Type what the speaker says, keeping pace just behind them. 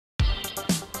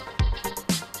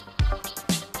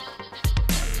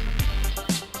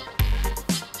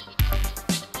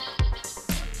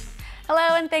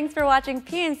and thanks for watching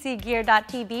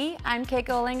PNCgear.tv. I'm Keiko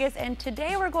Olingas, and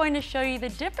today we're going to show you the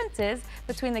differences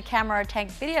between the camera or tank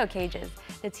video cages,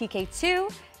 the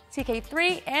TK2,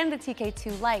 TK3, and the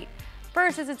TK2 Lite.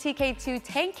 First is the TK2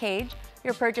 tank cage.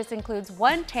 Your purchase includes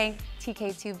one tank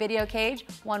TK2 video cage,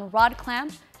 one rod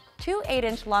clamp, two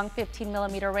 8-inch long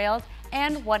 15mm rails,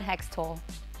 and one hex tool.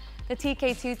 The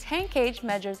TK2 tank cage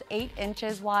measures 8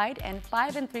 inches wide and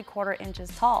 5 3/4 inches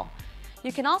tall.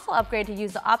 You can also upgrade to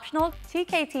use the optional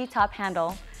TKT top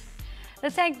handle. The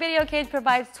tank video cage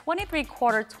provides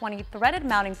 23/4 20 threaded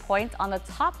mounting points on the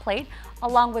top plate,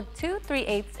 along with two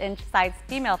 3/8-inch size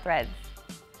female threads.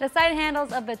 The side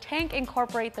handles of the tank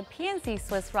incorporate the PNC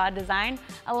Swiss rod design,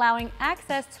 allowing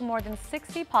access to more than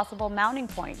 60 possible mounting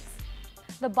points.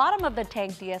 The bottom of the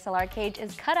Tank DSLR cage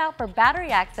is cut out for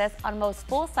battery access on most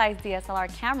full-size DSLR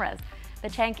cameras. The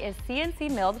tank is CNC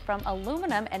milled from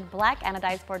aluminum and black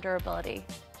anodized for durability.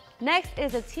 Next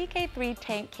is a TK3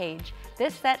 tank cage.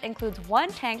 This set includes one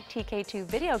tank TK2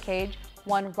 video cage,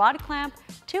 one rod clamp,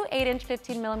 two 8-inch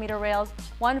 15mm rails,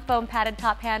 one foam padded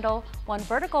top handle, one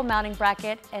vertical mounting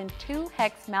bracket, and two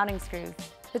hex mounting screws.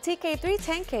 The TK3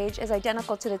 tank cage is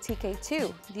identical to the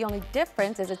TK2. The only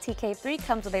difference is the TK3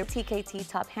 comes with a TKT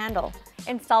top handle.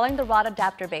 Installing the rod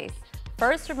adapter base.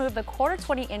 First, remove the 1/4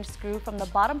 20-inch screw from the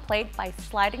bottom plate by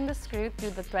sliding the screw through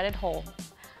the threaded hole.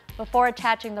 Before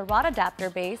attaching the rod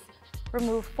adapter base,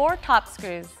 remove 4 top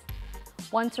screws.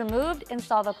 Once removed,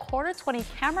 install the 1/4 20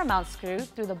 camera mount screw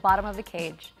through the bottom of the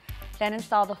cage. Then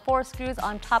install the 4 screws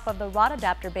on top of the rod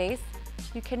adapter base.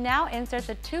 You can now insert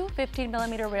the two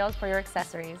 15mm rails for your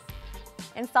accessories.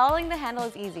 Installing the handle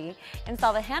is easy.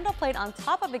 Install the handle plate on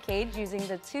top of the cage using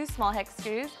the 2 small hex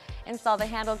screws. Install the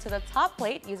handle to the top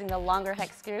plate using the longer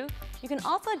hex screw. You can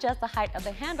also adjust the height of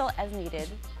the handle as needed.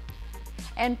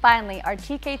 And finally, our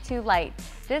TK2 Lite.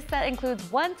 This set includes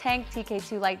one tank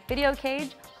TK2 Lite video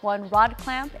cage, one rod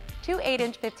clamp, two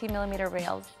 8-inch 15mm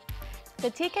rails.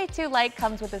 The TK2 Lite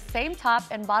comes with the same top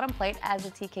and bottom plate as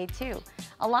the TK2.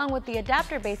 Along with the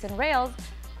adapter base and rails,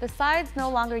 the sides no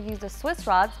longer use the Swiss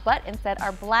rods, but instead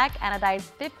are black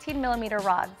anodized 15mm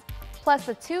rods. Plus,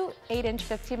 the two 8-inch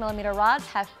 15mm rods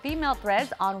have female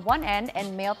threads on one end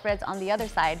and male threads on the other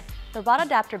side. The rod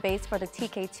adapter base for the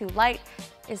TK2 Lite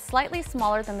is slightly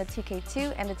smaller than the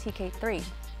TK2 and the TK3.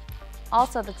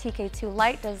 Also, the TK2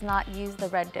 Lite does not use the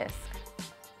red disc.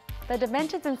 The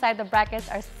dimensions inside the brackets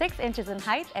are 6 inches in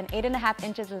height and 8.5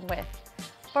 inches in width.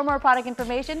 For more product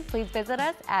information, please visit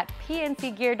us at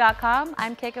pncgear.com.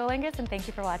 I'm Keiko Olingas, and thank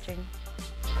you for watching.